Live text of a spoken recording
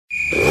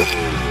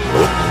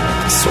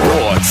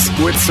Sports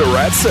with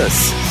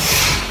Saratsis.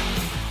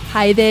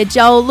 Hey there,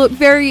 Joel. Look,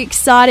 very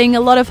exciting. A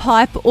lot of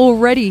hype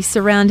already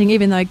surrounding,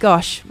 even though,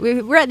 gosh,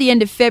 we're at the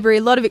end of February.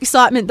 A lot of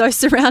excitement, though,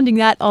 surrounding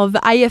that of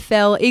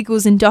AFL,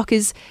 Eagles and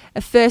Dockers.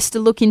 A first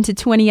look into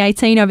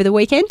 2018 over the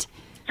weekend.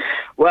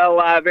 Well,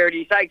 Verity,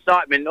 you say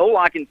excitement. All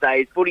I can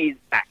say is footy is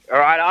back, all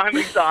right? I'm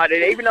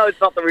excited. Even though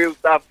it's not the real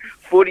stuff,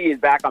 footy is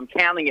back. I'm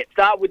counting it.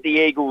 Start with the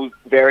Eagles,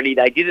 Verity.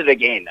 They did it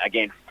again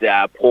against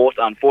Port,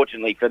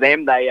 unfortunately for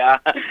them. They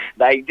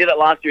did it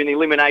last year in the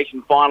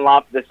elimination final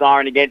after the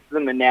siren against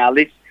them, and now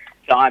this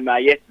time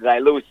yesterday,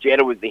 Lewis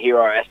Jetta was the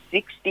hero. A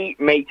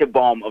 60-metre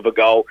bomb of a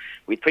goal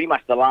with pretty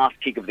much the last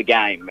kick of the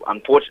game.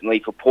 Unfortunately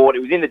for Port, it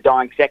was in the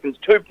dying seconds.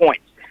 2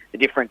 points. The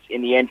difference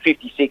in the end,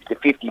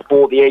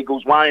 56-54, the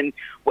Eagles won. And,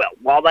 well,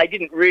 while they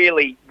didn't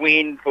really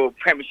win for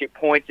premiership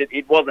points,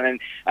 it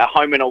wasn't a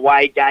home and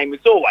away game.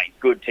 It's always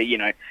good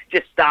to,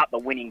 just start the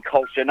winning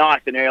culture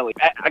nice and early.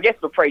 I guess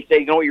for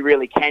pre-season, all you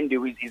really can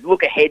do is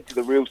look ahead to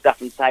the real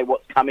stuff and say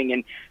what's coming.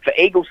 And for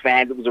Eagles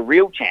fans, it was a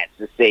real chance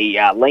to see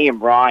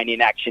Liam Ryan in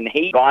action.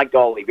 He, by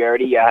goalie,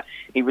 Verity,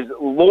 he was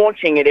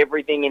launching at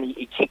everything and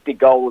he kicked a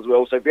goal as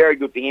well. So very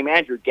good for him.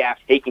 Andrew Gaff,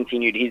 he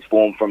continued his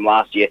form from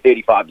last year,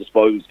 35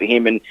 disposals for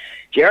him. And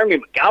Jeremy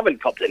McGovern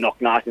copped a knock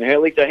nice and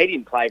early, so he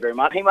didn't play very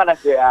much. He might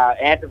have to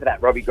answer for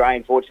that. Robbie Gray,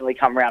 unfortunately,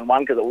 come round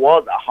one because it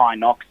was a high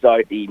knock,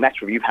 so the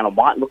match review panel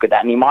might look at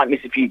that, and he might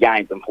miss a few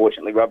games,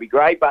 unfortunately, Robbie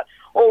Gray. But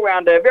all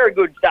round, a very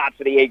good start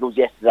for the Eagles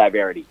yesterday,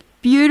 Verity.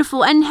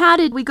 Beautiful. And how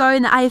did we go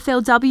in the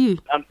AFLW?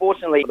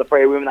 Unfortunately, the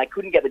Free Women, they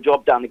couldn't get the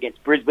job done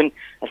against Brisbane.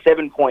 A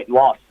 7-point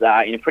loss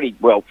in a pretty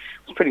low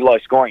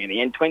scoring in the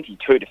end,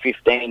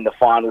 22-15, the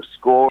final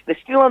score. They're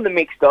still in the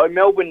mix, though.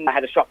 Melbourne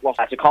had a shock loss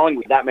to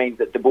Collingwood. That means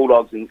that the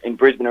Bulldogs in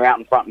Brisbane are out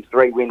in front with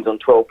 3 wins on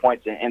 12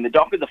 points, and the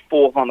Dockers are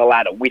fourth on the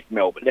ladder with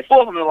Melbourne. They're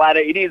fourth on the ladder.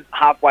 It is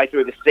halfway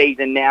through the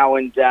season now,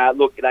 and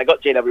look, they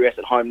got GWS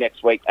at home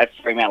next week at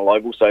Fremantle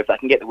Oval, so if they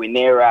can get the win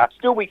there,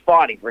 still be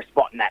fighting for a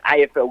spot in that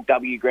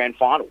AFLW Grand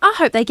Final. I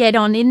hope they get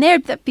on in there.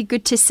 That'd be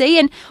good to see.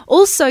 And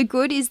also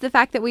good is the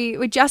fact that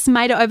we just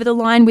made it over the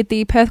line with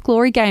the Perth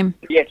Glory game.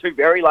 Yeah, 2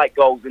 very late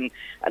goals, and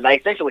they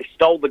essentially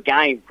stole the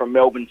game from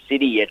Melbourne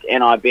City at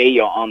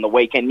NIB on the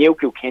weekend. Neil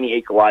Kilkenny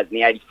equalised in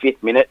the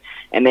 85th minute,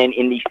 and then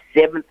in the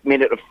 7th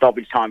minute of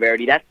stoppage time,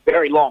 Verity. That's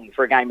very long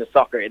for a game of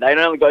soccer. It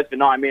only goes for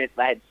 9 minutes.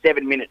 They had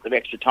 7 minutes of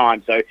extra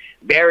time, so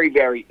very,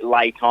 very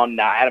late on.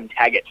 Adam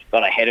Taggart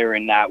got a header,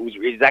 and it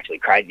was actually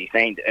crazy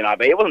scenes at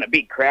NIB. It wasn't a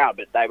big crowd,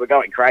 but they were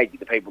going crazy,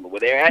 the people that were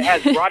there.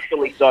 As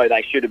rightfully so,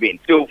 they should have been.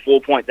 Still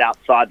 4 points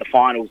outside the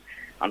finals,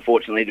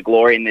 unfortunately, to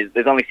Glory, and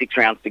there's only 6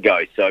 rounds to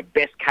go. So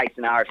best case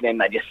scenario for them,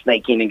 they just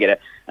sneak in and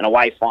get an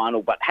away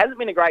final. But hasn't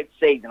been a great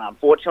season,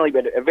 unfortunately,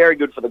 but very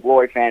good for the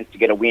Glory fans to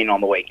get a win on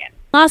the weekend.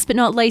 Last but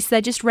not least,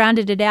 they just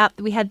rounded it out.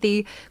 We had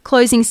the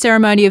closing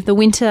ceremony of the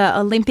Winter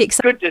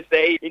Olympics. Good to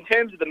see. In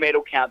terms of the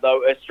medal count,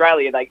 though,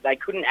 Australia, they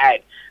couldn't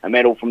add a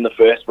medal from the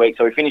first week,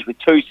 so we finished with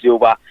 2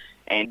 silver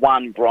and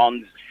 1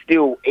 bronze.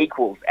 Still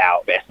equals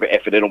our best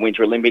effort at a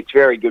Winter Olympics.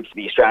 Very good for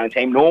the Australian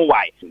team.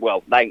 Norway,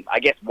 well, they,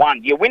 I guess,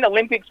 won. Do you win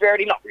Olympics,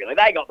 Verity? Not really.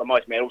 They got the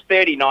most medals,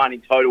 39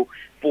 in total,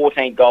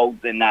 14 golds,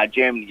 and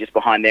Germany just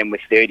behind them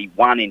with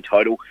 31 in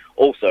total,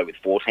 also with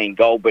 14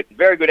 gold. But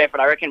very good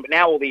effort, I reckon. But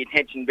now all the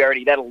attention,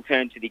 Verity, that'll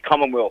turn to the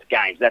Commonwealth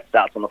Games. That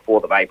starts on the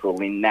 4th of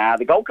April in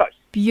the Gold Coast.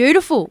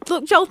 Beautiful.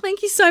 Look, Joel,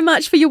 thank you so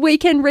much for your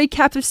weekend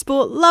recap of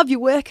sport. Love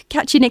your work.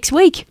 Catch you next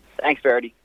week. Thanks, Verity.